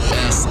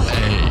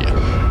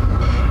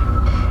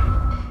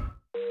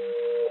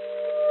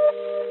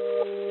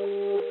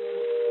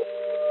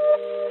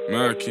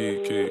Key.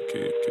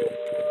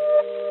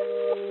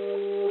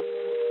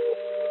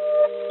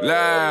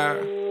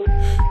 Lie.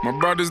 My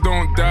brothers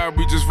don't die,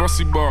 we just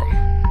rusty bark.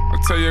 I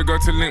tell your girl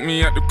to link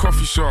me at the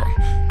coffee shop.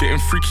 Getting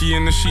freaky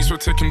in the sheets, we're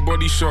taking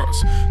body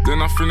shots.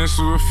 Then I finish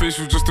with a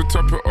facial just to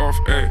top it off.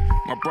 Ay,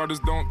 my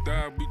brothers don't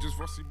die, we just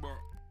rusty bark.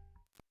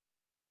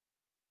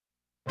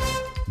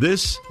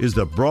 This is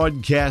the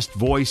broadcast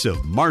voice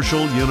of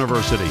Marshall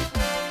University.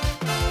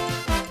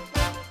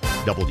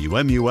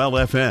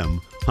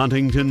 WMUL-FM,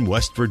 Huntington,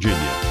 West Virginia.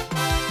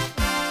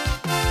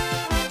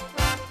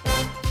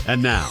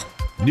 And now,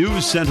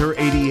 News Center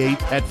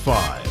 88 at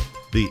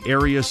 5, the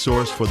area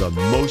source for the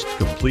most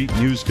complete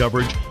news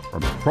coverage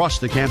from across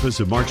the campus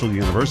of Marshall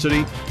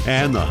University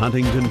and the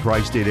Huntington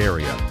Tri-State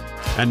area.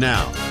 And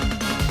now,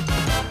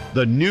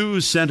 the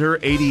News Center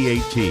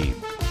 88 team.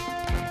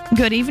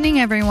 Good evening,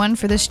 everyone.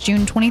 For this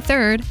June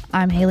 23rd,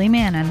 I'm Haley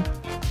Mannon.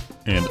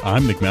 And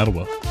I'm Nick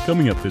Matawa.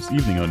 Coming up this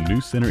evening on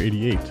News Center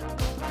 88,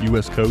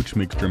 U.S. coach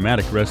makes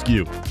dramatic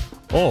rescue.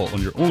 All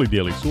on your only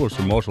daily source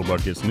for Marshall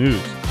broadcast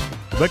news.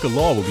 Rebecca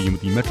Law will be in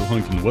with the Metro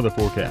Huntington weather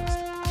forecast.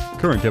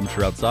 Current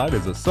temperature outside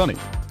is a sunny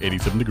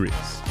 87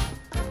 degrees.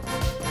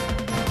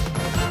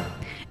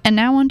 And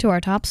now on to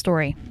our top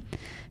story.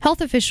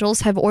 Health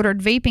officials have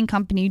ordered vaping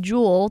company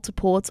Juul to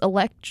pull its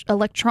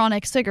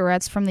electronic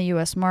cigarettes from the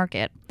U.S.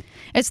 market.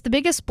 It's the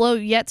biggest blow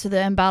yet to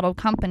the embattled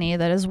company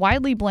that is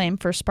widely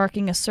blamed for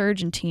sparking a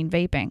surge in teen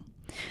vaping.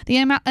 The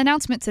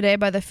announcement today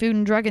by the Food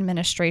and Drug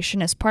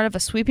Administration is part of a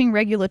sweeping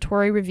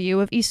regulatory review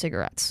of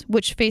e-cigarettes,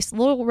 which faced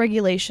little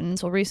regulation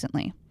until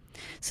recently.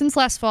 Since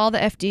last fall, the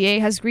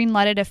FDA has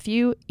green-lighted a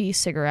few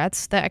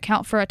e-cigarettes that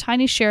account for a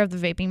tiny share of the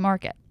vaping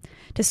market.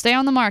 To stay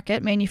on the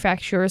market,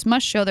 manufacturers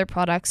must show their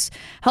products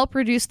help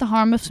reduce the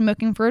harm of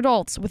smoking for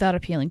adults without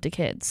appealing to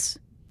kids.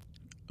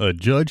 A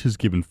judge has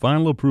given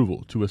final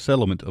approval to a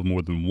settlement of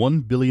more than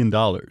 $1 billion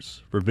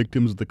for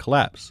victims of the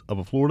collapse of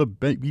a Florida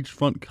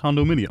beachfront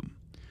condominium.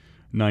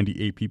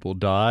 98 people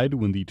died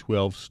when the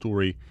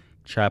 12-story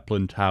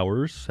Chaplin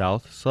Towers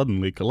South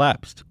suddenly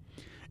collapsed.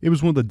 It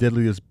was one of the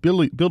deadliest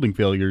building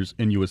failures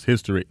in U.S.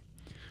 history.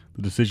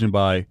 The decision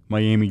by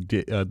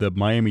the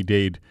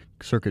Miami-Dade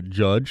Circuit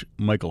Judge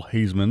Michael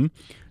Hazeman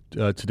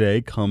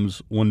today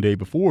comes one day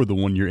before the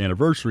one-year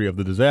anniversary of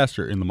the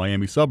disaster in the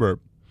Miami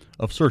suburb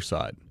of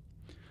Surfside.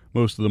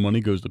 Most of the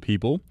money goes to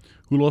people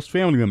who lost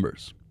family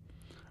members.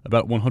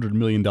 About $100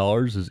 million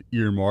is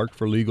earmarked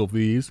for legal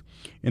fees,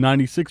 and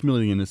 $96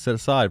 million is set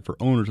aside for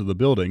owners of the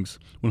building's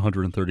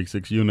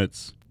 136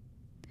 units.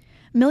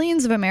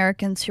 Millions of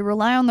Americans who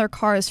rely on their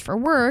cars for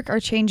work are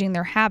changing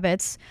their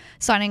habits,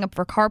 signing up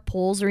for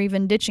carpools, or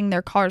even ditching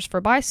their cars for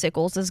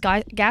bicycles as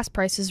gas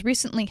prices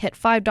recently hit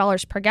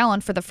 $5 per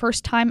gallon for the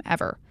first time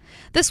ever.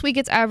 This week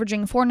it's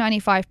averaging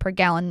 $4.95 per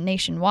gallon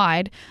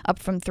nationwide, up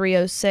from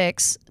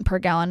 $3.06 per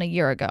gallon a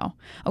year ago,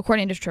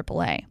 according to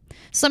AAA.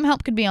 Some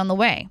help could be on the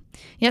way.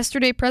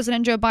 Yesterday,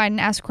 President Joe Biden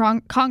asked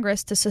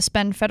Congress to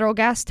suspend federal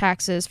gas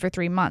taxes for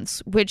 3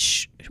 months,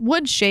 which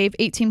would shave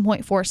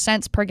 18.4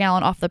 cents per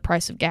gallon off the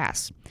price of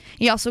gas.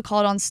 He also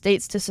called on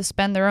states to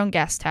suspend their own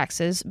gas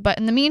taxes, but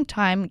in the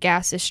meantime,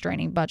 gas is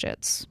straining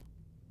budgets.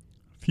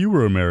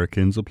 Fewer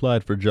Americans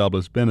applied for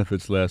jobless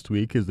benefits last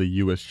week as the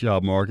U.S.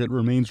 job market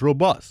remains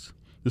robust,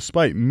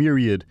 despite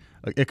myriad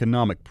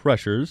economic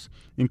pressures,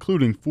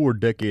 including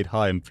 4-decade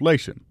high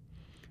inflation.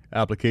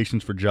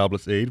 Applications for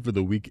jobless aid for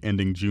the week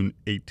ending June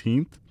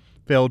 18th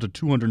fell to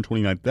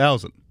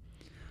 229,000,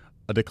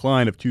 a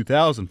decline of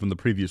 2,000 from the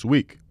previous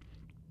week.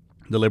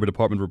 The Labor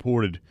Department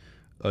reported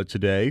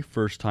today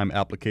first-time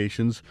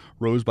applications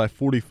rose by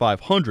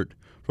 4,500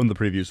 from the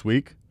previous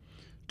week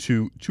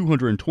to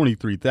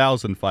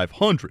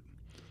 223,500.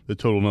 The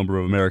total number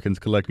of Americans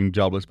collecting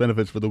jobless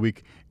benefits for the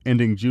week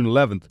ending June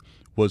 11th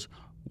was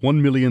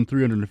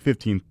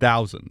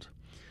 1,315,000.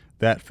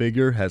 That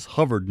figure has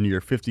hovered near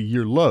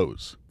 50-year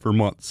lows for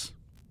months.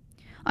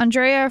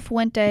 Andrea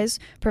Fuentes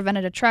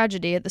prevented a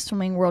tragedy at the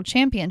Swimming World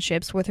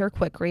Championships with her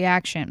quick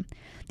reaction.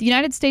 The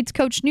United States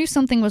coach knew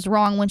something was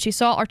wrong when she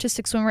saw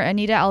artistic swimmer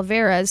Anita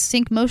Alvarez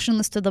sink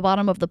motionless to the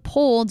bottom of the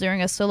pool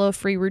during a solo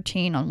free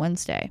routine on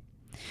Wednesday.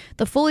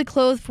 The fully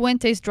clothed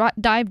Fuentes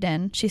dived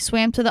in. She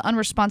swam to the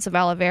unresponsive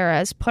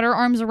Alvarez, put her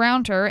arms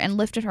around her, and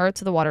lifted her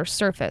to the water's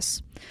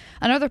surface.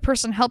 Another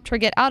person helped her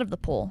get out of the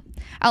pool.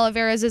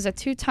 Alvarez is a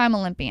 2-time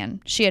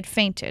Olympian. She had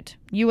fainted.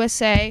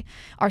 USA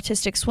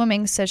Artistic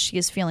Swimming says she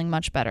is feeling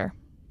much better.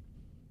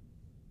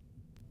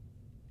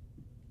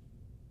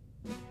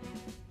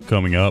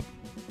 Coming up,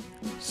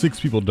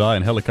 6 people die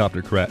in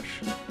helicopter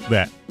crash.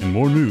 That and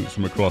more news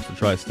from across the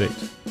tri-state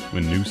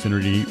when News Center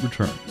 88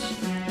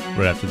 returns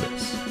right after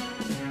this.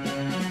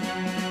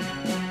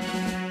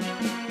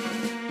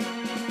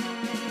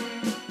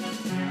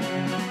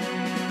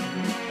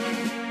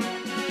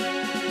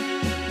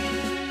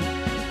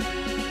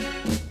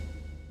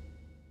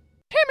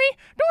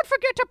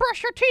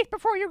 Brush your teeth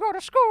before you go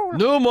to school.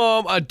 No,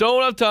 Mom, I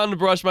don't have time to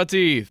brush my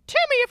teeth.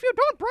 Timmy, if you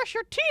don't brush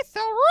your teeth,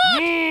 they'll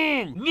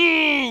rot.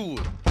 No!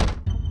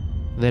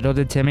 Little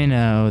did Timmy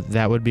know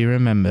that would be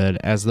remembered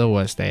as the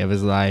worst day of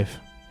his life.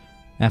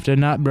 After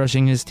not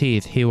brushing his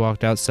teeth, he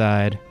walked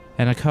outside,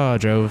 and a car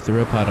drove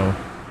through a puddle,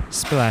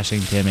 splashing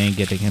Timmy and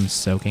getting him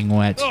soaking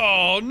wet.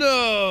 Oh,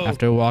 no!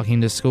 After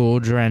walking to school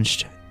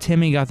drenched,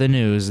 Timmy got the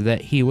news that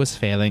he was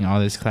failing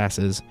all his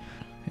classes,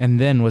 and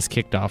then was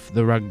kicked off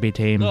the rugby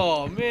team.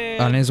 Oh,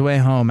 man! On his way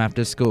home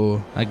after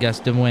school, a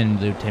gust of wind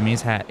blew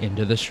Timmy's hat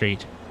into the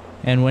street,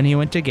 and when he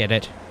went to get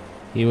it,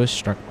 he was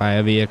struck by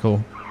a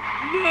vehicle.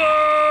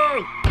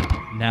 No!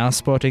 Now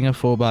sporting a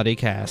full-body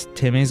cast,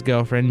 Timmy's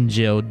girlfriend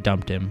Jill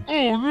dumped him.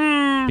 Oh,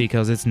 no!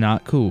 Because it's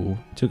not cool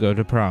to go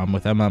to prom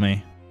with a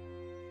mummy.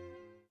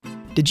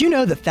 Did you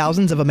know that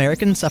thousands of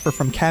Americans suffer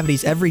from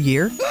cavities every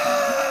year?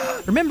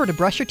 Remember to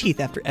brush your teeth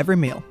after every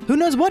meal. Who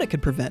knows what it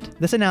could prevent?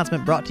 This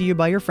announcement brought to you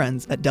by your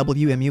friends at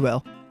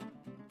WMUL.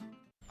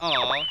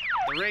 Aw,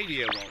 the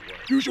radio won't work.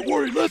 You should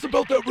worry less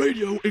about that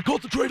radio and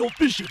concentrate on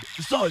fishing.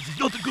 Besides, there's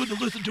nothing good to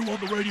listen to on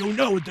the radio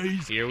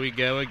nowadays. Here we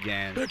go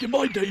again. Back in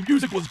my day,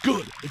 music was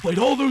good. They played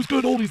all those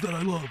good oldies that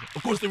I love.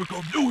 Of course, they were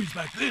called newies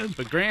back then.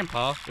 But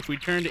Grandpa, if we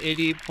turn to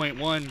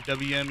 88.1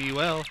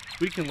 WMUL,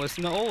 we can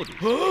listen to oldies.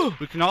 Huh?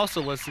 We can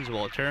also listen to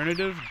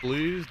alternative,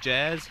 blues,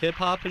 jazz,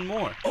 hip-hop, and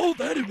more. All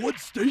that in one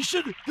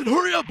station? Then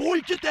hurry up,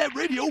 boy, get that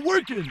radio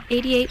working.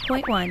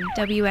 88.1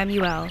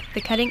 WMUL,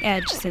 the cutting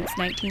edge since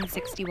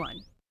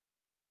 1961.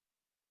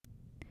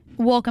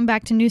 Welcome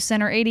back to News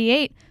Center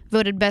 88,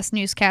 voted best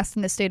newscast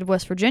in the state of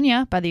West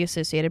Virginia by the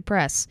Associated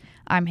Press.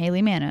 I'm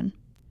Haley Mannon.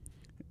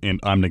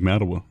 And I'm Nick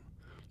Matawa.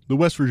 The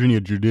West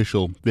Virginia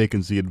Judicial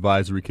Vacancy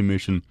Advisory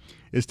Commission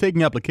is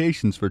taking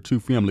applications for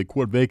 2 family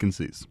court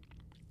vacancies.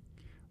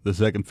 The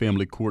 2nd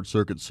Family Court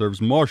Circuit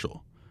serves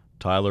Marshall,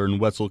 Tyler, and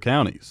Wetzel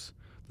counties.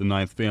 The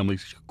 9th Family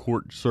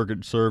Court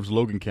Circuit serves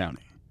Logan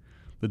County.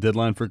 The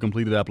deadline for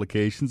completed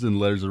applications and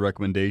letters of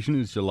recommendation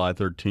is July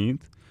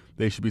 13th.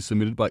 They should be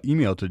submitted by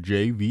email to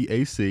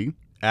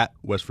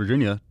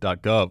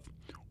jvac@westvirginia.gov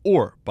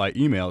or by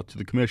email to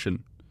the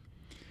Commission.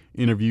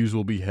 Interviews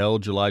will be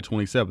held July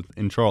 27th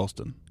in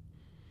Charleston.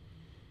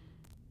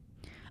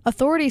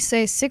 Authorities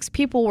say 6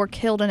 people were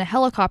killed in a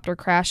helicopter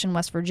crash in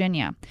West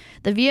Virginia.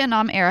 The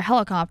Vietnam-era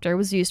helicopter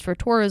was used for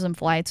tourism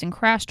flights and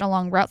crashed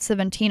along Route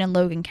 17 in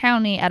Logan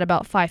County at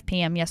about 5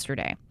 p.m.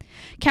 yesterday.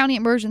 County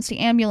Emergency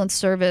Ambulance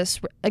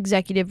Service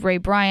Executive Ray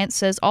Bryant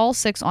says all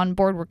 6 on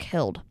board were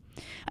killed.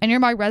 A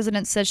nearby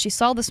resident said she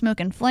saw the smoke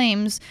and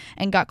flames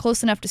and got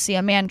close enough to see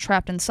a man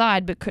trapped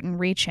inside but couldn't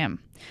reach him.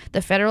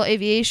 The Federal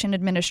Aviation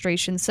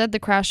Administration said the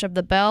crash of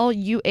the Bell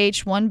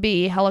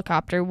UH-1B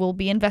helicopter will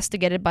be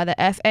investigated by the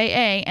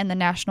FAA and the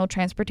National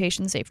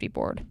Transportation Safety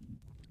Board.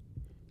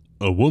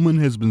 A woman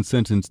has been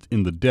sentenced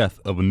in the death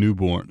of a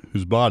newborn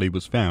whose body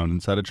was found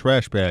inside a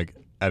trash bag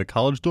at a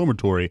college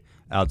dormitory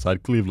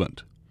outside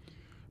Cleveland.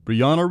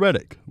 Brianna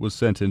Reddick was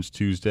sentenced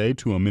Tuesday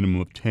to a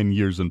minimum of 10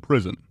 years in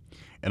prison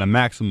and a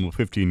maximum of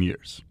 15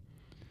 years,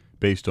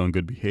 based on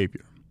good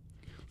behavior.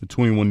 The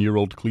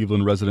 21-year-old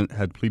Cleveland resident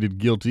had pleaded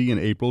guilty in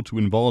April to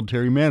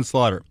involuntary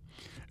manslaughter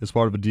as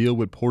part of a deal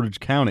with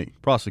Portage County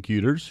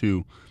prosecutors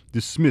who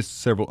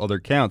dismissed several other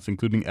counts,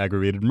 including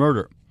aggravated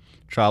murder,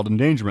 child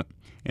endangerment,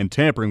 and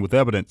tampering with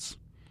evidence.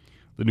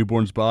 The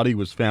newborn's body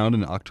was found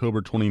in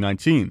October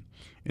 2019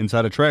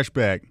 inside a trash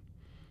bag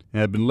and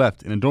had been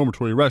left in a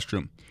dormitory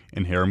restroom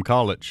in Harem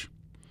College,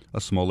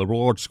 a small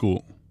liberal arts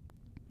school.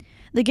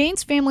 The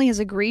Gaines family has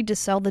agreed to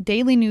sell the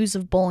Daily News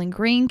of Bowling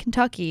Green,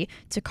 Kentucky,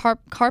 to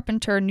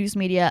Carpenter News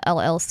Media,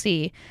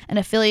 LLC, an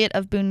affiliate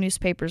of Boone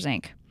Newspapers,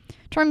 Inc.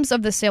 Terms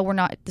of the sale were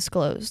not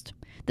disclosed.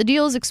 The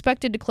deal is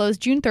expected to close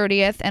June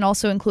 30th and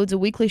also includes a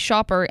weekly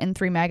shopper and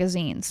 3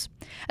 magazines.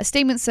 A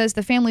statement says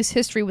the family's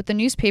history with the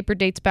newspaper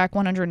dates back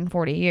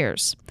 140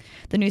 years.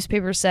 The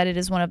newspaper said it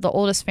is one of the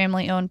oldest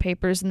family-owned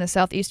papers in the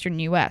southeastern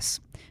U.S.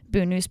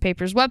 Boone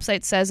Newspapers'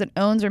 website says it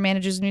owns or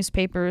manages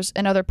newspapers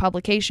and other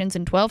publications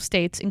in 12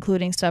 states,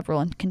 including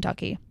several in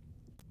Kentucky.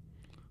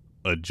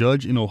 A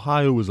judge in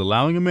Ohio is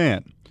allowing a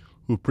man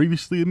who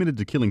previously admitted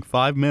to killing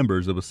 5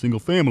 members of a single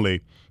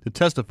family to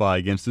testify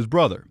against his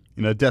brother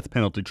in a death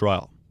penalty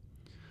trial.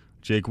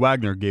 Jake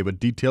Wagner gave a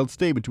detailed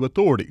statement to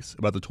authorities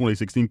about the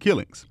 2016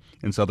 killings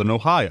in southern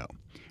Ohio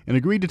and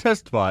agreed to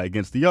testify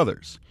against the other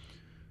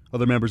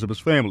members of his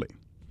family.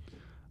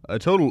 A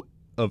total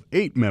of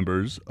 8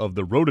 members of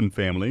the Roden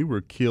family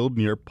were killed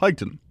near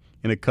Piketon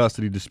in a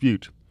custody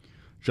dispute.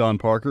 John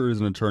Parker is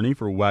an attorney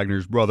for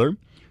Wagner's brother,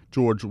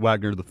 George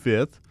Wagner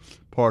V.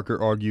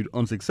 Parker argued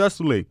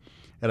unsuccessfully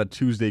at a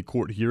Tuesday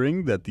court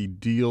hearing that the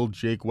deal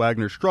Jake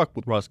Wagner struck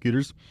with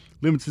prosecutors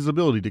limits his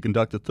ability to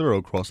conduct a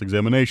thorough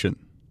cross-examination.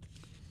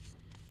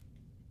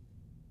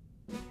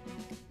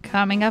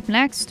 Coming up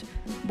next,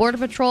 Border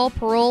Patrol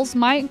paroles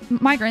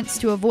migrants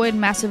to avoid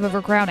massive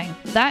overcrowding.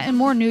 That and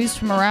more news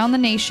from around the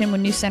nation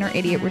when News Center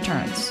 88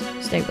 returns.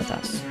 Stay with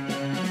us.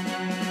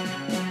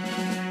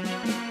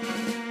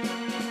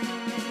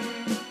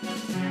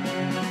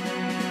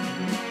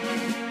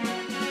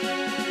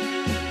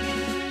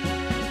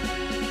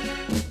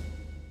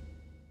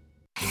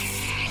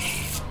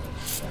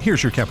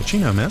 Here's your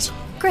cappuccino, miss.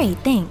 Great,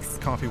 thanks.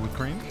 Coffee with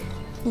cream?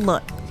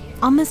 Look,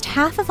 almost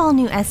half of all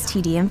new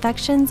STD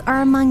infections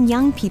are among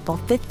young people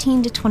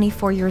 15 to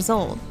 24 years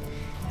old.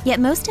 Yet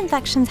most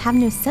infections have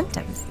no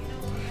symptoms.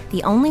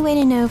 The only way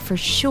to know for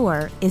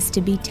sure is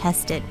to be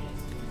tested.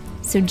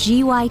 So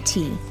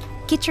GYT,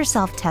 get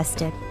yourself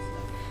tested.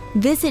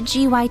 Visit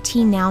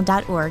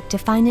gytnow.org to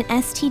find an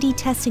STD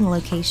testing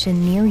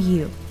location near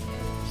you.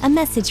 A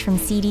message from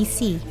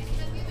CDC.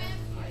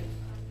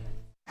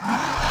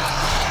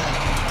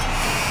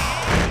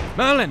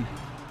 Merlin,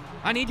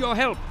 I need your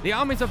help. The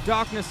armies of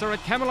darkness are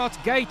at Camelot's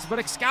gates, but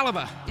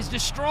Excalibur is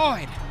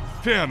destroyed.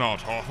 Fear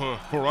not, Arthur,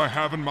 for I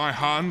have in my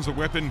hands a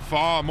weapon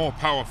far more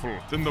powerful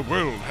than the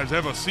world has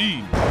ever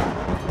seen.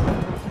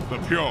 The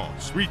pure,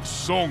 sweet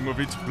song of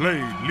its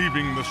blade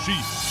leaving the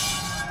sheath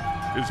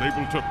is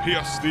able to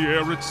pierce the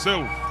air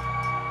itself.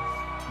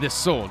 This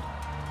sword,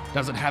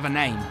 does it have a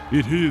name?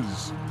 It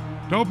is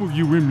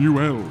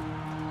WMUL,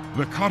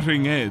 the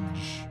cutting edge.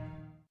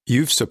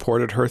 You've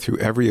supported her through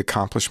every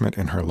accomplishment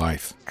in her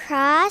life.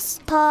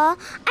 Cross, pull,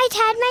 I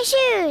tied my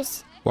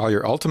shoes. While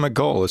your ultimate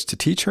goal is to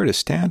teach her to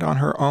stand on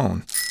her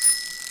own.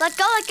 Let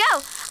go,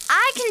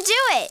 I can do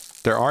it.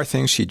 There are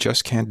things she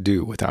just can't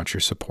do without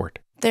your support.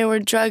 There were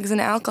drugs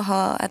and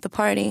alcohol at the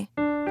party.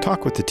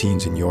 Talk with the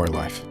teens in your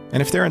life.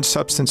 And if they're in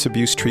substance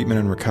abuse treatment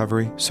and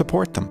recovery,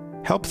 support them.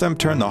 Help them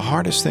turn the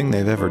hardest thing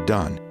they've ever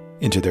done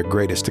into their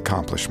greatest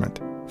accomplishment.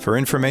 For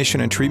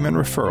information and treatment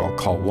referral,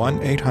 call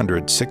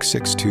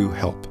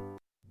 1-800-662-HELP.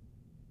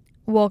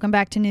 Welcome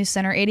back to News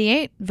Center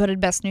 88, voted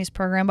best news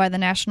program by the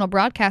National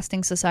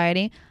Broadcasting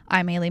Society.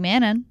 I'm Haley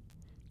Mannon.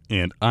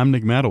 And I'm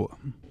Nick Matawa.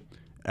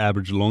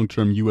 Average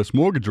long-term U.S.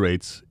 mortgage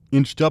rates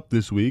inched up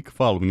this week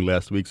following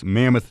last week's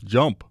mammoth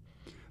jump,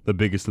 the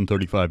biggest in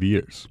 35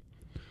 years.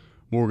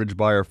 Mortgage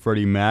buyer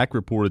Freddie Mac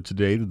reported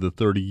today that the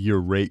 30-year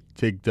rate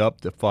ticked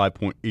up to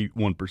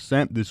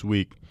 5.81% this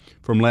week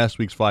from last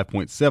week's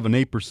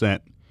 5.78%.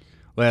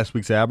 Last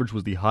week's average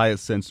was the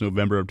highest since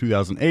November of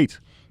 2008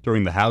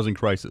 during the housing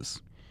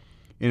crisis.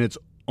 In its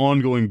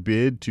ongoing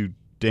bid to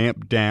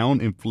damp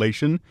down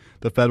inflation,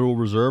 the Federal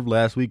Reserve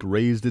last week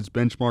raised its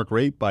benchmark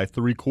rate by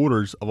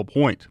 0.75 of a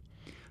point,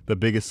 the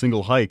biggest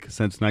single hike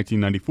since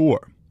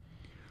 1994.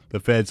 The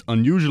Fed's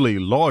unusually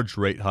large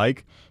rate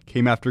hike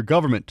came after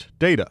government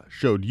data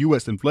showed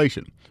U.S.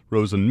 inflation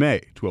rose in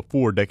May to a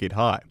 4-decade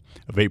high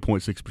of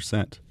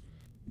 8.6%.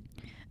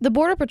 The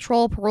Border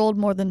Patrol paroled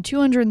more than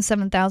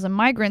 207,000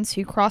 migrants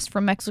who crossed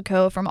from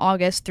Mexico from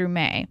August through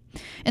May.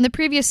 In the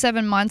previous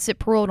 7 months, it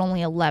paroled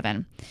only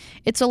 11.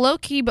 It's a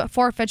low-key but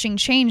far-fetching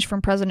change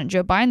from President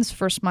Joe Biden's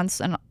first months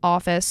in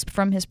office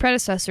from his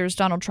predecessors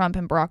Donald Trump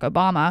and Barack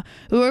Obama,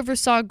 who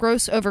oversaw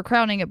gross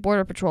overcrowding at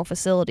Border Patrol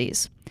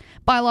facilities.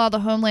 By law, the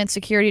Homeland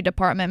Security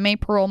Department may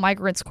parole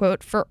migrants,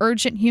 quote, for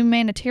urgent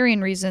humanitarian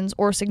reasons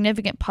or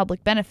significant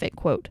public benefit,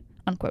 quote,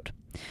 unquote.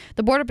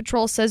 The Border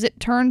Patrol says it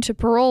turned to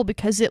parole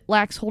because it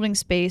lacks holding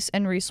space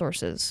and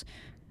resources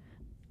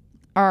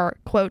are,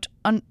 quote,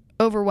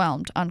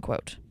 overwhelmed,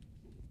 unquote.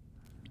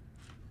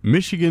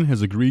 Michigan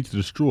has agreed to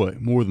destroy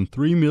more than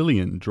 3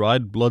 million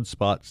dried blood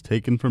spots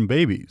taken from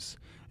babies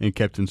and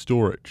kept in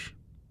storage.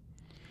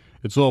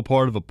 It's all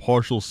part of a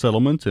partial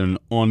settlement in an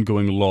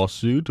ongoing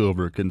lawsuit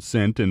over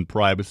consent and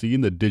privacy in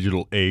the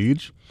digital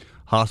age.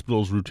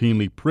 Hospitals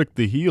routinely prick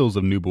the heels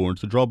of newborns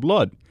to draw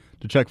blood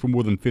to check for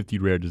more than 50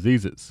 rare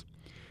diseases.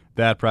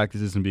 That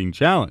practice isn't being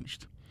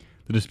challenged.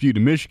 The dispute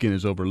in Michigan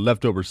is over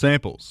leftover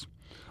samples.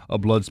 A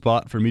blood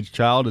spot from each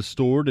child is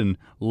stored in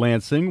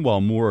Lansing, while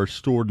more are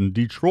stored in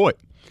Detroit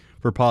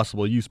for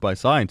possible use by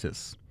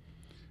scientists.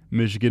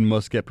 Michigan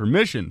must get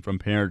permission from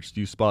parents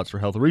to use spots for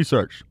health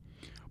research.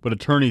 But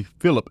attorney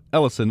Philip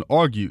Ellison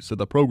argues that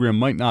the program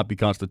might not be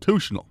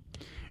constitutional,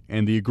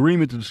 and the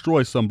agreement to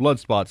destroy some blood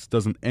spots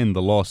doesn't end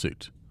the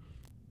lawsuit.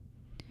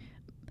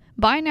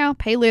 Buy now,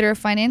 pay later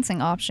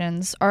financing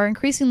options are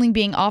increasingly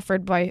being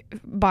offered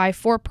by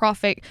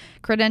for-profit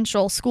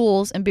credential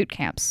schools and boot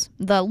camps.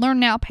 The learn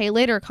now, pay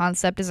later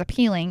concept is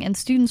appealing, and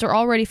students are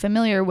already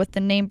familiar with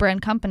the name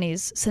brand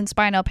companies since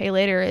buy now, pay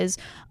later is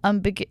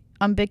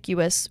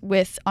ambiguous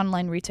with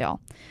online retail.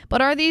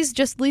 But are these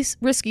just least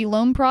risky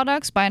loan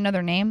products by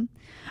another name?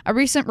 A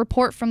recent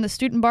report from the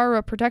Student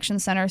Borrower Protection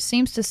Center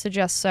seems to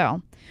suggest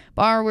so.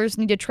 Borrowers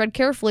need to tread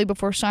carefully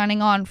before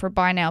signing on for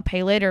buy now,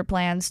 pay later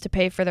plans to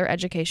pay for their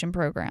education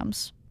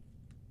programs.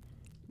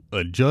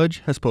 A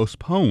judge has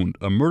postponed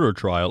a murder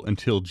trial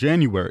until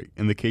January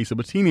in the case of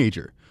a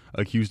teenager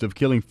accused of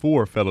killing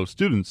 4 fellow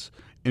students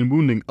and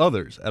wounding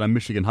others at a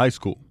Michigan high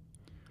school.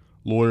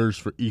 Lawyers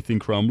for Ethan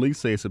Crumbley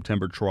say a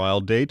September trial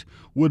date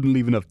wouldn't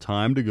leave enough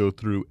time to go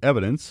through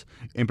evidence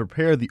and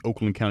prepare. The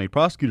Oakland County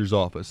Prosecutor's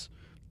Office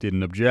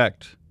didn't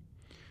object.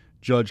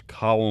 Judge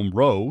Callum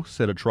Rowe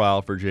set a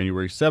trial for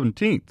January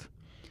 17th.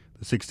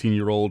 The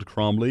 16-year-old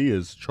Crumbley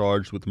is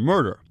charged with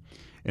murder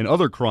and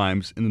other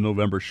crimes in the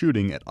November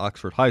shooting at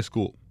Oxford High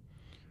School.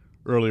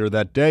 Earlier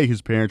that day,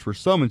 his parents were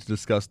summoned to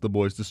discuss the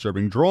boy's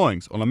disturbing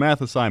drawings on a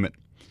math assignment,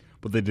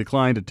 but they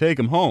declined to take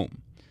him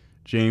home.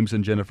 James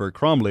and Jennifer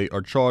Crumbley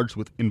are charged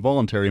with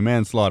involuntary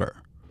manslaughter.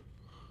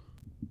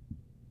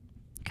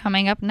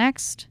 Coming up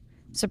next,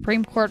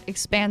 Supreme Court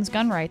expands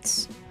gun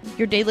rights.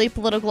 Your daily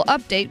political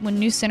update when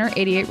News Center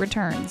 88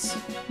 returns.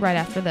 Right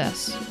after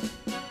this.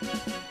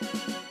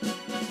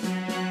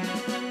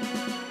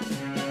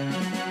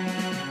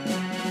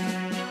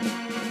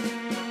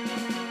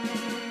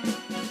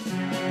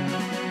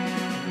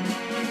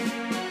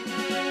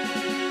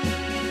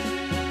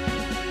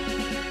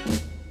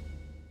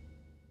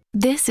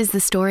 This is the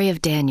story of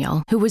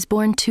Daniel, who was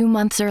born 2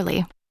 months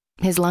early.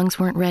 His lungs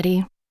weren't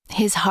ready.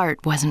 His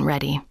heart wasn't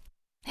ready.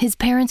 His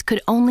parents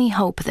could only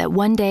hope that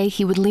one day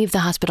he would leave the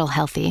hospital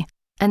healthy,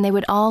 and they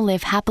would all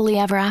live happily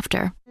ever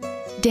after.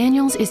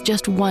 Daniel's is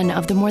just one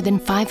of the more than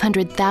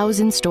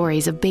 500,000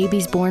 stories of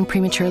babies born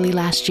prematurely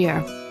last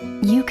year.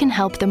 You can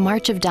help the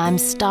March of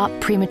Dimes stop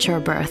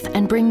premature birth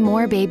and bring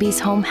more babies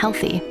home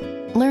healthy.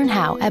 Learn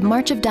how at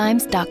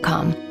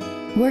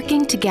marchofdimes.com.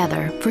 Working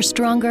together for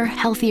stronger,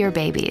 healthier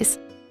babies.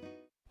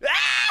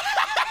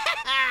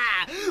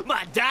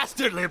 My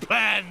dastardly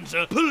plan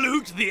to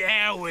pollute the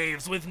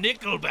airwaves with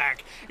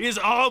Nickelback is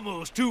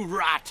almost to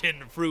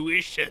rotten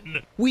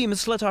fruition. We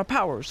must let our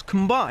powers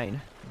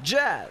combine.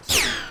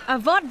 Jazz.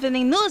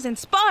 Award-winning news and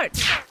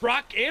sports.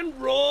 Rock and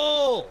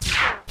roll.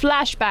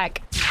 Flashback.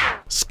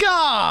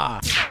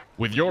 Ska!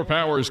 With your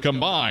powers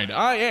combined,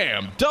 I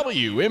am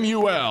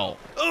WMUL.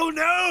 Oh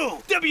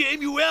no!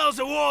 WMUL's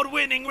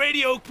award-winning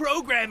radio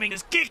programming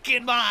is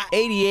kicking my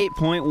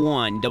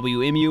 88.1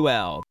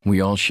 WMUL. We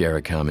all share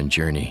a common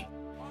journey.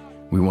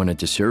 We wanted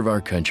to serve our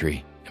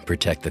country and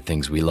protect the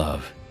things we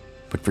love.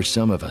 But for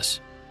some of us,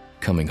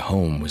 coming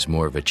home was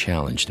more of a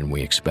challenge than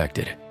we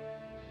expected.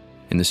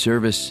 In the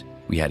service,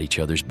 we had each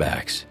other's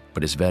backs,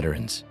 but as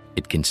veterans,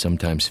 it can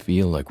sometimes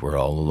feel like we're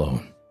all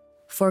alone.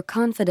 For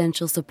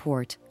confidential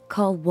support,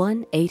 call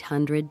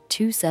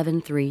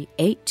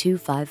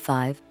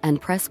 1-800-273-8255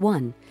 and press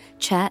 1.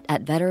 Chat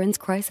at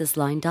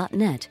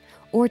veteranscrisisline.net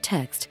or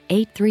text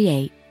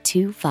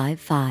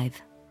 838-255.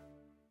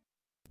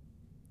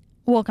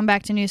 Welcome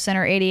back to News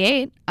Center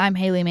 88. I'm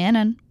Haley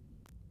Mannon.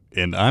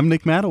 And I'm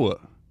Nick Matawa.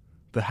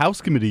 The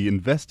House Committee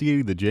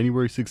investigating the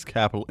January 6th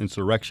Capitol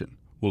insurrection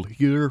will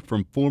hear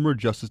from former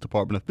Justice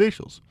Department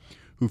officials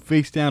who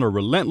faced down a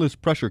relentless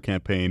pressure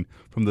campaign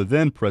from the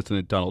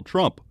then-President Donald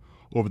Trump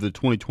over the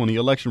 2020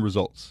 election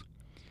results.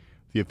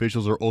 The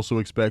officials are also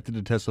expected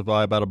to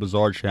testify about a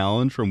bizarre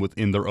challenge from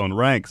within their own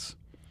ranks.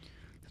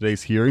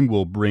 Today's hearing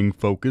will bring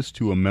focus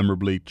to a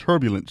memorably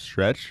turbulent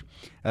stretch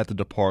at the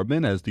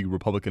department as the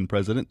Republican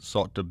president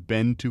sought to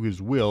bend to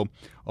his will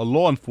a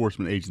law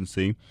enforcement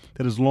agency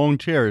that has long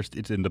cherished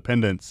its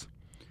independence.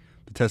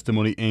 The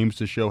testimony aims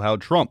to show how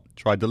Trump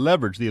tried to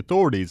leverage the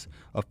authorities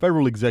of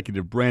federal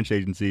executive branch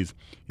agencies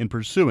in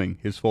pursuing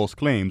his false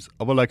claims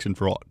of election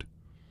fraud.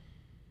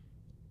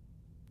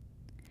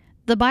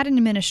 The Biden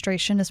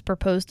administration has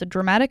proposed a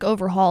dramatic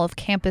overhaul of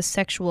campus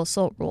sexual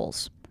assault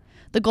rules.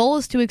 The goal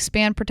is to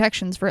expand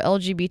protections for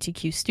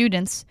LGBTQ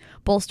students,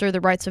 bolster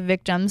the rights of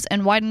victims,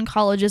 and widen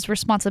colleges'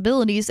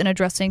 responsibilities in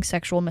addressing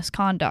sexual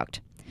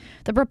misconduct.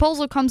 The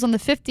proposal comes on the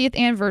 50th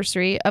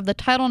anniversary of the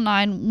Title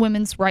IX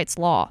women's rights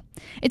law.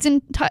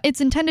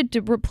 It's intended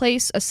to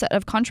replace a set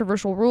of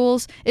controversial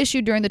rules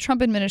issued during the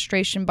Trump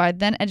administration by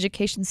then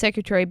Education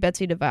Secretary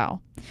Betsy DeVos.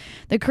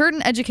 The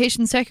current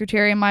Education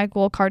Secretary,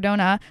 Michael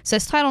Cardona,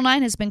 says Title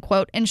IX has been,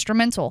 quote,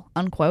 instrumental,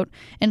 unquote,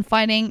 in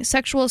fighting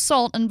sexual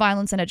assault and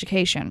violence in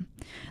education.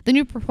 The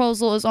new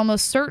proposal is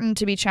almost certain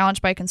to be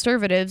challenged by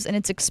conservatives, and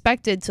it's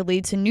expected to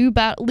lead to new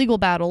legal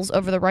battles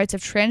over the rights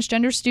of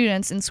transgender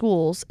students in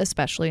schools,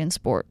 especially in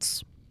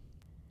sports.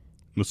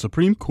 The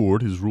Supreme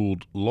Court has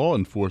ruled law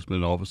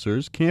enforcement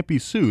officers can't be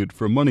sued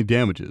for money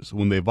damages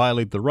when they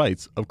violate the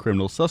rights of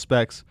criminal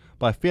suspects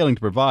by failing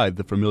to provide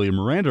the familiar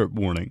Miranda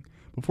warning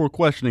before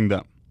questioning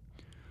them.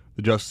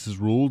 The justices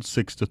ruled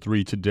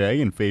 6-3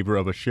 today in favor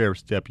of a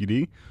sheriff's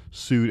deputy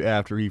sued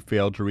after he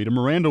failed to read a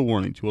Miranda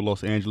warning to a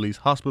Los Angeles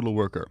hospital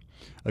worker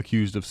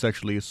accused of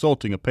sexually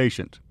assaulting a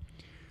patient.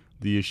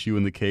 The issue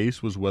in the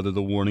case was whether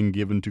the warning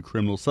given to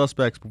criminal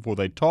suspects before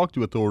they talk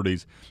to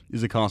authorities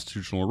is a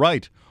constitutional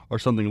right or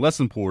something less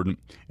important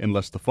and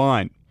less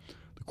defined.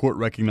 The court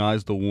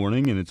recognized the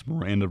warning in its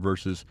Miranda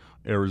versus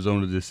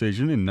Arizona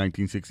decision in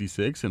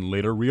 1966 and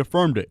later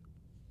reaffirmed it.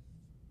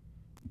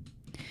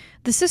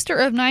 The sister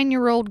of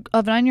nine-year-old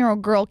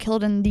girl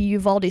killed in the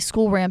Uvalde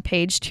school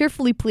rampage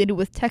tearfully pleaded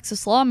with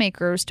Texas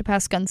lawmakers to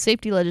pass gun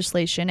safety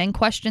legislation and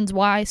questions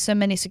why so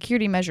many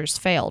security measures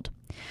failed.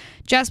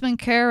 Jasmine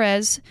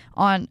Carez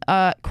on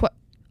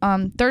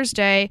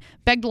Thursday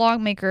begged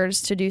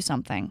lawmakers to do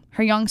something.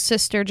 Her young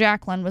sister,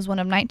 Jacqueline, was one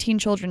of 19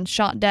 children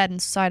shot dead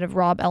inside of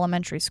Robb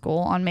Elementary School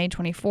on May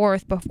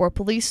 24th before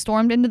police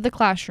stormed into the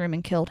classroom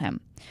and killed him.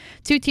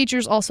 2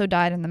 teachers also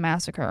died in the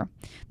massacre.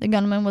 The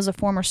gunman was a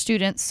former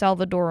student,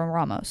 Salvador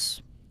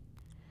Ramos.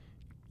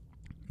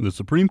 The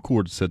Supreme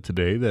Court said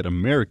today that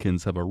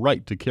Americans have a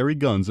right to carry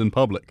guns in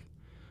public,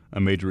 a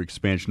major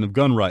expansion of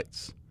gun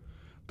rights.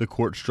 The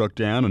court struck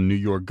down a New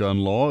York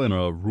gun law in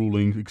a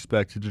ruling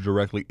expected to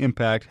directly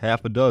impact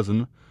half a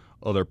dozen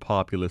other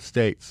populous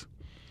states.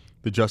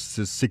 The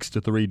justice's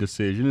 6-3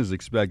 decision is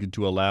expected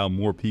to allow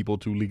more people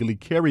to legally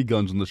carry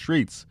guns on the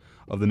streets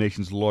of the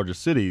nation's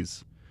largest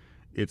cities.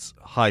 It's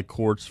High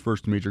Court's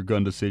first major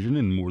gun decision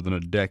in more than a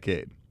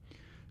decade.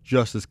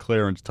 Justice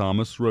Clarence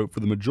Thomas wrote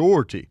for the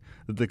majority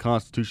that the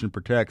Constitution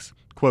protects,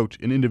 quote,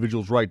 an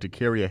individual's right to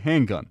carry a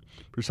handgun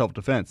for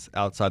self-defense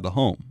outside the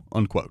home,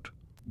 unquote.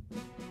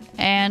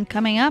 And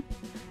coming up,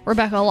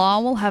 Rebecca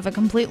Law will have a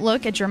complete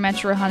look at your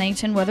Metro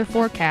Huntington weather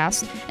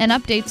forecast and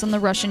updates on the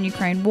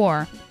Russian-Ukraine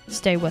war.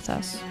 Stay with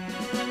us.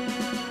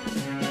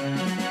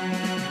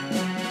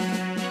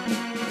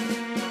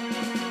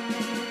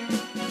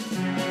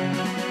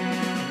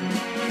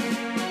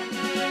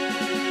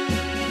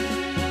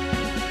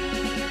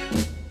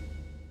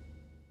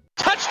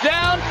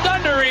 Touchdown,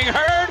 Thundering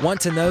Herd! Want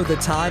to know the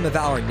time of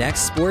our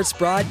next sports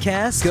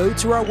broadcast? Go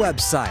to our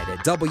website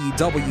at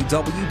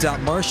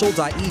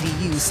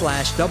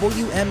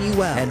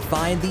www.marshall.edu/WMUL and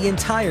find the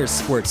entire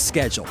sports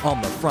schedule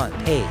on the front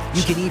page.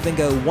 You can even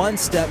go one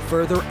step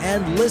further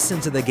and listen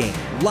to the game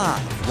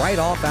live right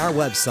off our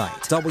website,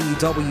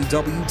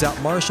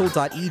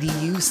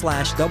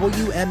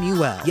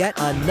 www.marshall.edu/WMUL. Yet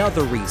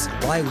another reason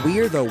why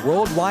we're the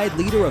worldwide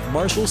leader of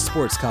Marshall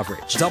sports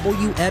coverage.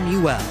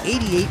 WMUL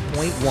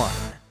 88.1.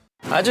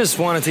 I just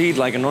wanted to eat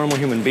like a normal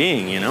human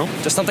being, you know?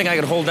 Just something I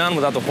could hold down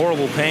without the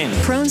horrible pain.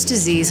 Crohn's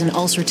disease and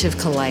ulcerative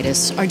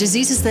colitis are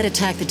diseases that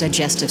attack the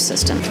digestive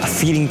system. A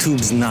feeding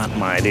tube's not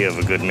my idea of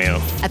a good meal.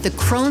 At the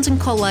Crohn's and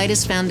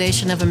Colitis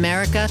Foundation of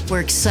America, we're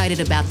excited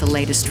about the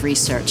latest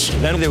research.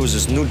 Then there was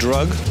this new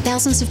drug.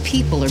 Thousands of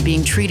people are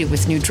being treated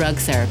with new drug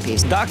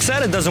therapies. Doc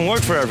said it doesn't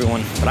work for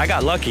everyone, but I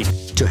got lucky.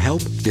 To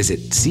help,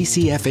 visit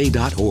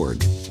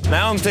ccfa.org.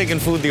 Now I'm taking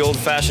food the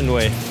old-fashioned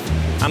way.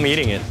 I'm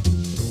eating it.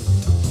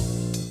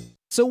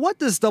 So what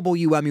does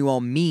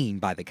WMUL mean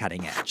by the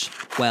cutting edge?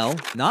 Well,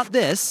 not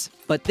this,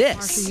 but this.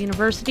 Marshall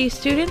University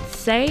students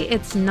say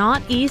it's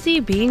not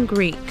easy being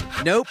Greek.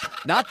 Nope,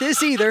 not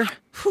this either.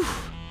 Whew.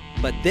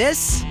 But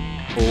this,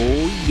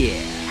 oh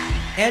yeah.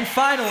 And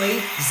finally,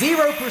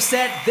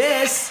 0%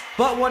 this,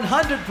 but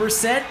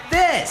 100%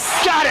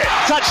 this. Got it!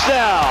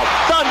 Touchdown!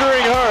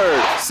 Thundering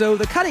Herd! So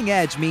the cutting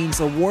edge means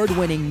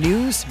award-winning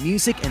news,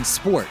 music, and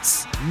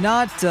sports.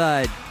 Not,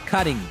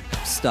 cutting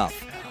stuff.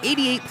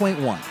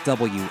 88.1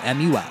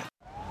 WMUL.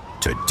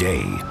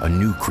 Today, a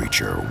new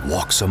creature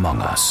walks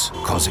among us,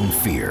 causing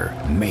fear,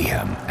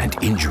 mayhem,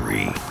 and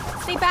injury.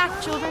 Stay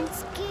back, children.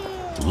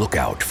 Look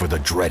out for the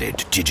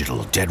dreaded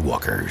digital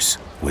deadwalkers.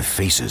 With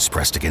faces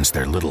pressed against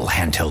their little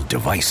handheld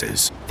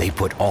devices, they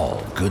put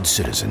all good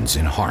citizens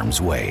in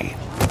harm's way.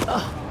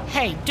 Oh,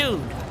 hey,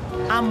 dude.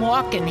 I'm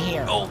walking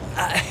here. Oh,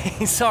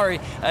 sorry.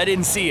 I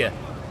didn't see you.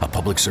 A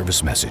public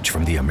service message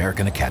from the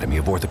American Academy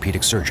of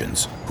Orthopedic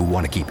Surgeons, who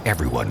want to keep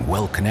everyone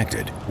well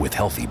connected with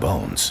healthy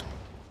bones.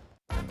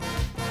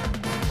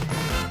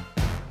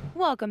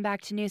 Welcome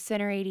back to News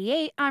Center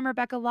 88. I'm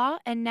Rebecca Law,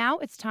 and now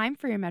it's time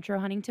for your Metro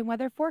Huntington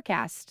weather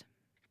forecast.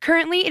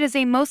 Currently, it is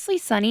a mostly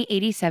sunny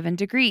 87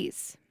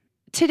 degrees.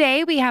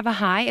 Today, we have a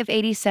high of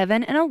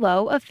 87 and a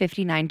low of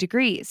 59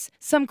 degrees.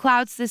 Some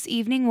clouds this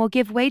evening will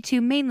give way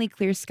to mainly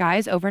clear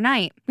skies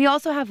overnight. We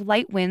also have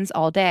light winds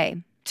all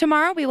day.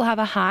 Tomorrow, we will have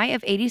a high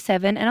of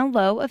 87 and a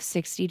low of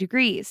 60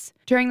 degrees.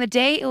 During the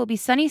day, it will be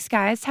sunny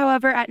skies.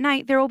 However, at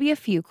night, there will be a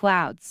few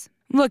clouds.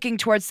 Looking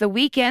towards the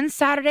weekend,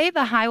 Saturday,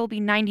 the high will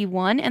be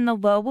 91 and the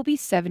low will be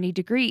 70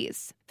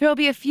 degrees. There will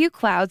be a few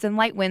clouds and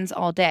light winds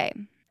all day.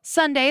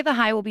 Sunday, the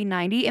high will be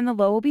 90 and the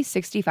low will be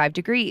 65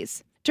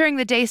 degrees. During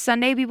the day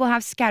Sunday, we will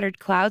have scattered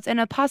clouds and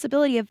a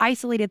possibility of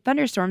isolated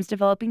thunderstorms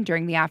developing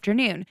during the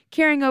afternoon,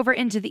 carrying over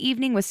into the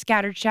evening with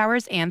scattered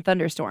showers and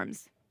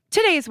thunderstorms.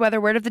 Today's weather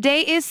word of the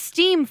day is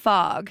steam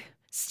fog.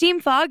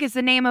 Steam fog is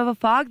the name of a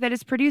fog that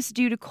is produced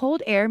due to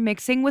cold air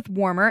mixing with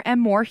warmer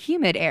and more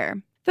humid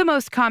air. The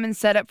most common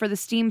setup for the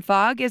steam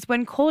fog is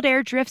when cold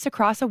air drifts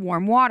across a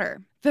warm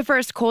water. The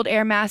first cold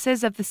air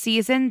masses of the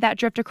season that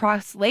drift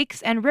across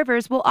lakes and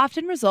rivers will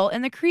often result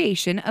in the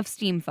creation of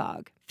steam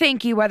fog.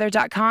 Thank you,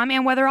 weather.com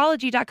and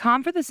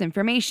weatherology.com for this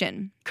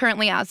information.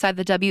 Currently outside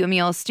the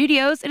WMEL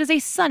studios, it is a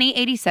sunny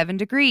 87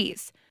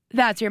 degrees.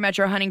 That's your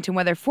Metro Huntington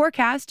weather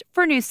forecast.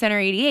 For News Center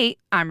 88,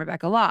 I'm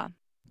Rebecca Law.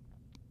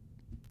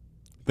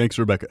 Thanks,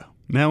 Rebecca.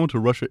 Now to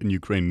Russia and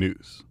Ukraine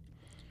news.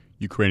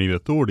 Ukrainian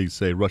authorities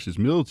say Russia's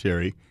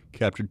military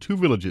captured 2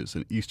 villages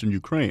in eastern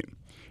Ukraine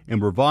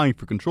and were vying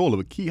for control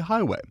of a key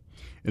highway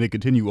in a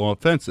continued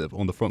offensive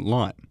on the front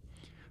line.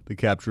 The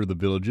capture of the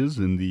villages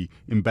in the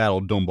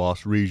embattled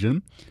Donbas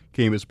region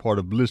came as part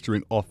of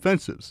blistering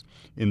offensives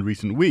in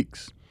recent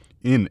weeks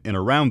in and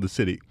around the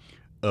city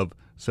of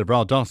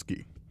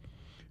Severodonetsk.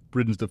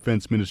 Britain's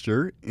defense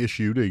minister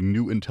issued a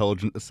new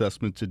intelligence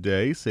assessment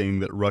today saying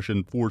that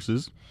Russian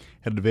forces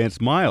had advanced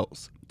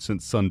miles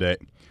since Sunday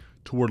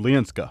toward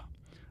Lyanska,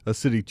 a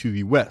city to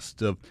the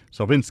west of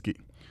Savinsky.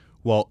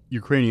 While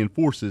Ukrainian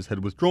forces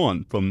had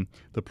withdrawn from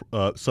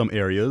some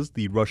areas,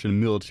 the Russian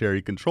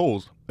military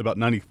controls about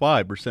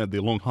 95% of the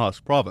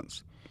Luhansk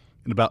province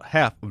and about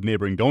half of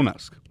neighboring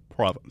Donetsk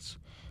province,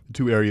 the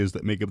 2 areas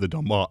that make up the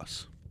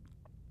Donbass.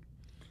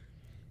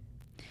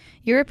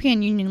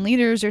 European Union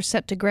leaders are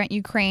set to grant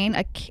Ukraine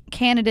a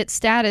candidate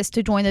status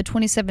to join the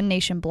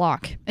 27-nation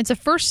bloc. It's a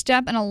first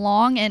step in a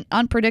long and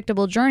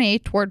unpredictable journey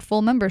toward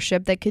full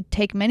membership that could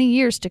take many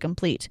years to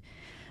complete.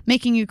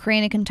 Making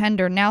Ukraine a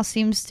contender now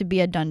seems to be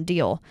a done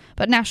deal,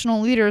 but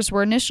national leaders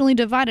were initially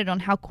divided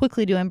on how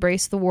quickly to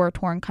embrace the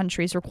war-torn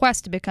country's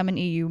request to become an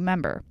EU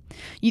member.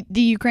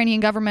 The Ukrainian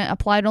government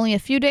applied only a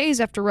few days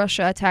after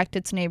Russia attacked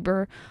its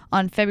neighbor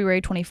on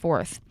February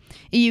 24th.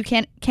 EU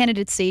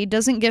candidacy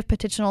doesn't give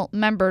potential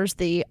members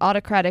the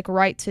automatic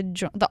right to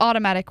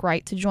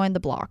join the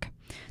bloc.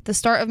 The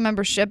start of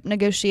membership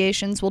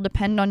negotiations will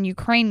depend on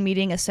Ukraine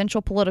meeting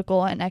essential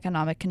political and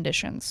economic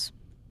conditions.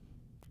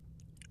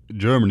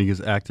 Germany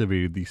has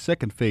activated the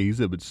second phase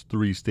of its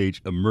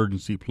three-stage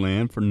emergency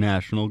plan for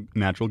national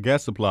natural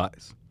gas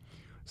supplies,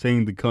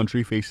 saying the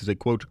country faces a,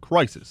 quote,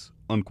 crisis,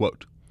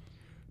 unquote.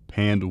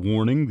 Panned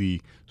warning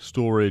the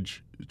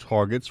storage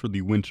targets for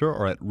the winter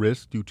are at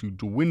risk due to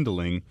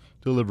dwindling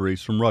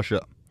deliveries from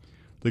Russia.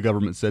 The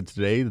government said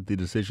today that the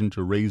decision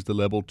to raise the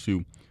level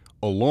to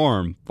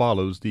alarm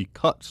follows the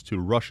cuts to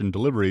Russian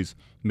deliveries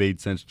made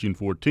since June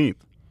 14th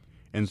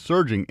and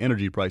surging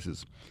energy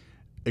prices,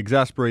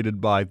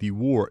 exacerbated by the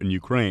war in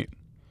Ukraine.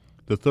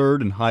 The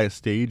third and highest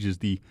stage is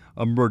the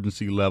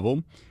emergency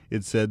level.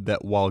 It said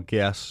that while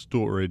gas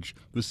storage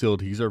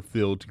facilities are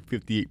filled to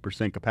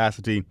 58%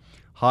 capacity,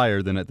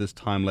 higher than at this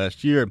time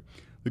last year,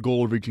 the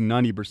goal of reaching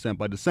 90%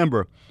 by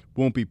December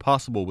won't be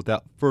possible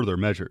without further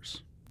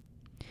measures.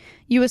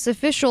 U.S.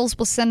 officials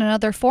will send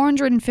another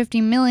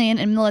 $450 million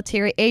in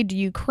military aid to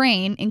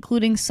Ukraine,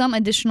 including some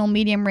additional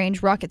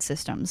medium-range rocket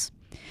systems.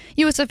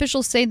 U.S.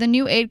 officials say the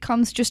new aid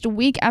comes just a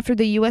week after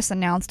the U.S.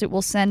 announced it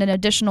will send an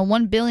additional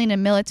 $1 billion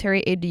in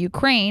military aid to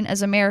Ukraine,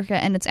 as America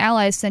and its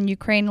allies send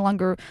Ukraine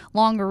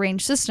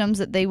longer-range systems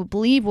that they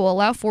believe will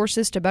allow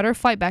forces to better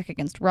fight back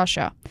against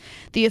Russia.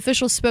 The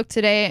officials spoke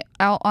today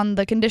out on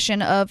the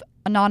condition of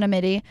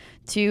anonymity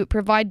to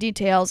provide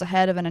details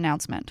ahead of an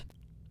announcement.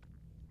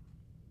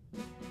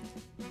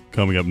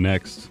 Coming up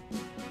next,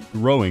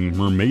 growing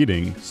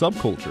mermaiding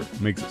subculture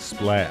makes a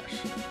splash.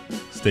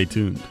 Stay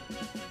tuned.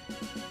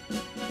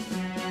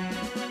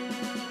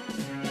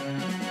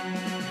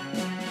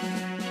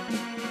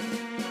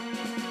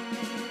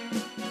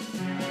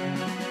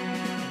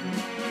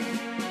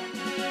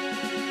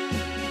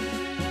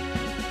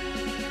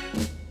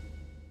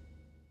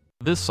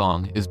 This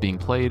song is being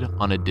played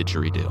on a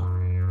didgeridoo.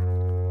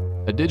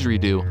 A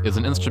didgeridoo is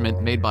an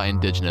instrument made by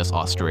Indigenous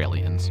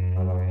Australians.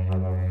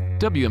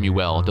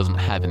 WMUL doesn't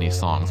have any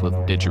songs with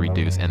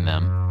didgeridoos in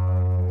them.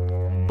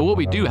 But what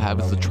we do have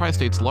is the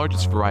Tri-State's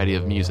largest variety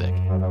of music,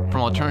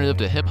 from alternative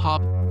to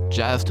hip-hop,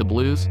 jazz to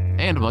blues,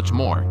 and much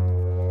more.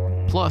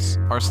 Plus,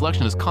 our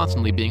selection is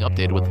constantly being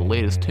updated with the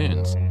latest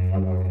tunes.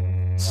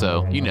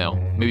 So,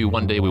 maybe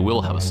one day we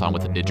will have a song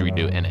with a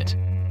didgeridoo in it.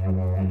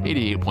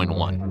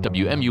 88.1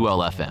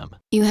 WMUL FM.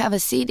 You have a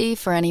CD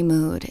for any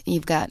mood.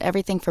 You've got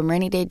everything from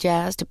rainy day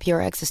jazz to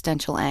pure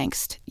existential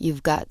angst.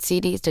 You've got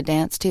CDs to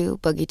dance to,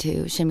 boogie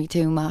to, shimmy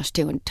to, mosh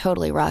to, and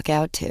totally rock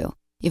out to.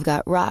 You've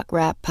got rock,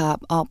 rap,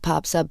 pop,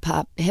 alt-pop,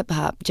 sub-pop,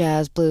 hip-hop,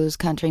 jazz, blues,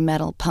 country,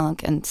 metal,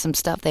 punk, and some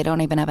stuff they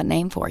don't even have a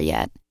name for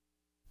yet.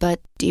 But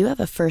do you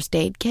have a first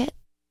aid kit?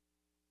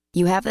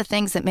 You have the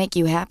things that make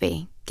you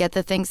happy. Get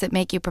the things that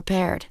make you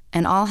prepared.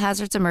 An All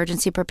Hazards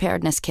Emergency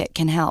Preparedness Kit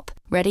can help.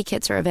 Ready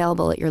kits are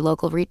available at your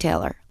local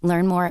retailer.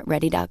 Learn more at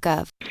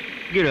ready.gov.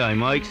 G'day,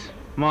 mates.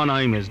 My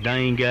name is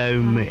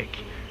Dango Mick,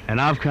 and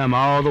I've come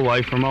all the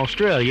way from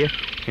Australia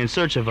in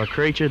search of a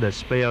creature that's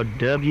spelled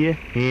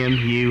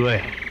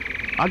W-M-U-L.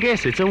 I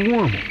guess it's a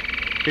woman.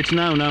 It's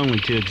known only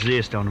to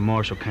exist on the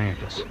Marshall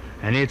campus,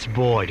 and its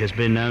void has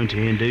been known to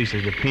induce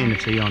a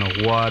dependency on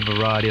a wide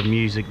variety of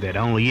music that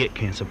only it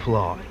can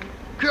supply.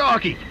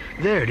 Crocky!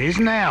 There it is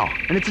now,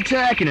 and it's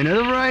attacking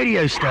another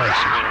radio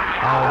station.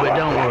 Oh, but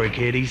don't worry,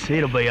 kiddies.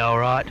 It'll be all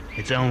right.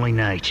 It's only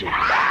nature.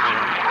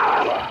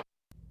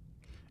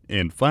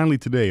 And finally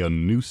today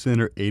on New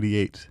Center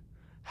 88,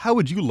 how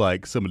would you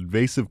like some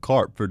invasive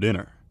carp for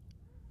dinner?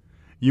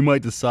 You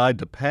might decide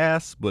to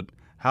pass, but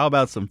how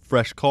about some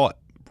fresh caught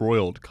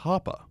broiled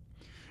coppa?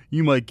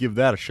 You might give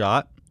that a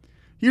shot.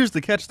 Here's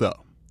the catch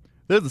though.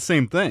 They're the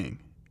same thing,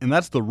 and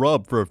that's the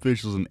rub for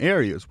officials in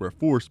areas where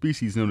 4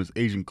 species known as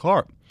Asian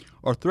carp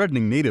are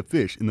threatening native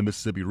fish in the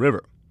Mississippi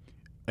River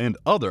and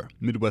other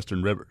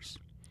Midwestern rivers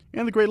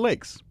and the Great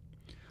Lakes.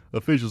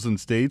 Officials in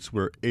states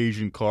where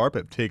Asian carp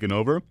have taken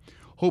over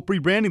hope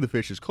rebranding the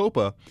fish as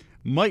copa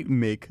might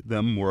make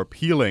them more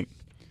appealing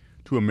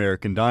to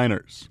American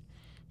diners.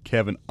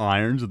 Kevin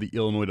Irons of the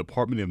Illinois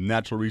Department of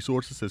Natural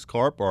Resources says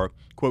carp are,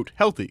 quote,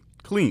 healthy,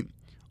 clean,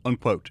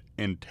 unquote,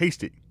 and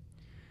tasty.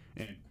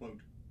 And, quote,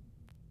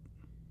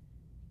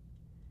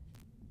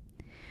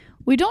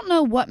 we don't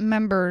know what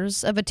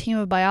members of a team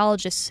of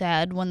biologists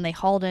said when they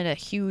hauled in a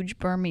huge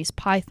Burmese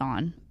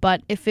python,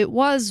 but if it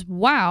was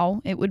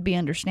wow, it would be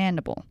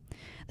understandable.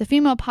 The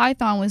female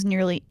python was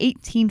nearly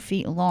 18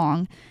 feet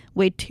long,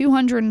 weighed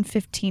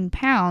 215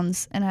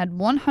 pounds, and had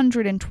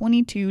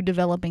 122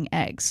 developing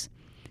eggs.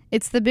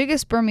 It's the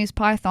biggest Burmese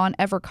python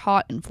ever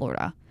caught in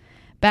Florida.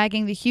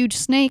 Bagging the huge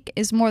snake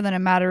is more than a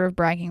matter of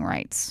bragging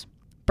rights.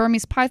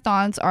 Burmese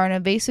pythons are an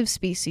invasive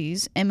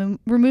species, and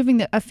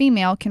removing a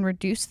female can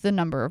reduce the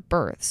number of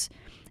births.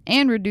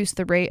 and reduce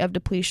the rate of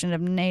depletion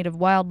of native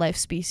wildlife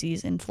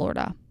species in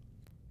Florida.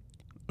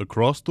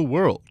 Across the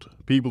world,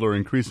 people are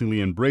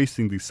increasingly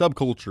embracing the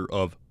subculture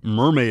of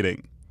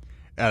mermaiding.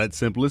 At its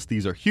simplest,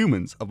 these are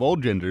humans of all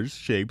genders,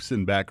 shapes,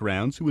 and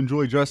backgrounds who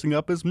enjoy dressing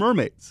up as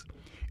mermaids.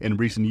 In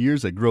recent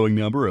years, a growing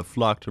number have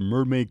flocked to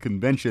mermaid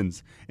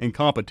conventions and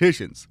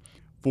competitions,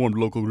 formed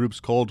local groups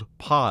called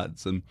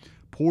pods, and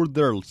poured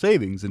their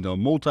savings into a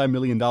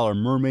multi-million-dollar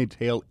mermaid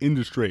tail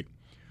industry.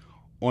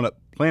 On a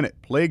planet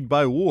plagued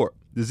by war,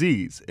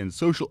 disease, and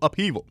social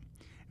upheaval,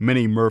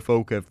 many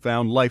merfolk have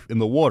found life in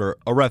the water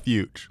a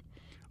refuge.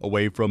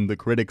 Away from the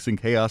critics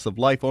and chaos of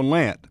life on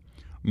land,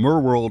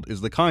 Merworld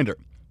is the kinder,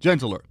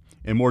 gentler,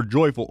 and more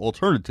joyful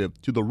alternative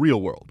to the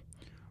real world.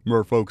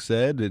 Merfolk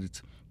said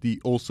it's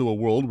also a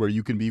world where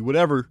you can be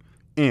whatever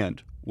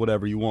and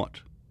whatever you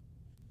want.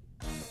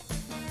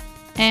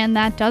 And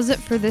that does it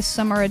for this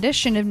summer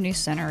edition of News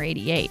Center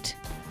 88.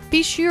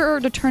 Be sure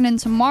to turn in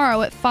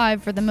tomorrow at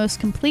 5 for the most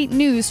complete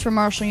news from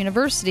Marshall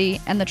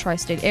University and the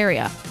tri-state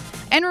area.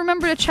 And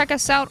remember to check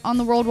us out on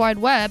the World Wide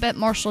Web at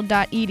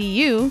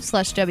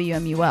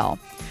marshall.edu/WMUL.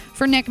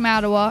 For Nick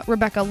Matawa,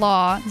 Rebecca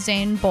Law,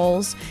 Zane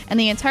Bowles, and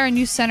the entire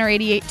News Center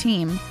 88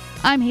 team,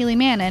 I'm Haley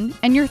Mannon,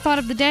 and your thought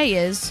of the day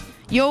is,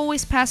 you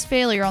always pass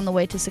failure on the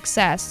way to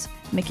success.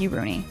 Mickey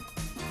Rooney.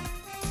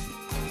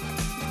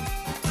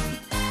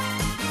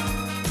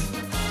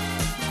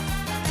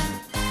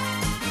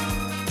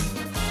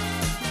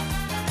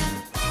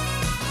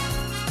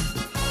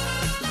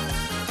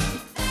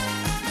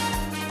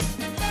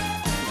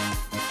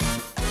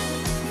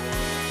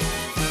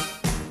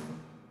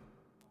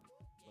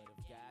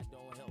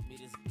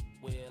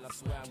 Well, I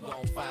swear I'm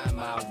gonna find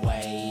my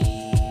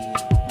way.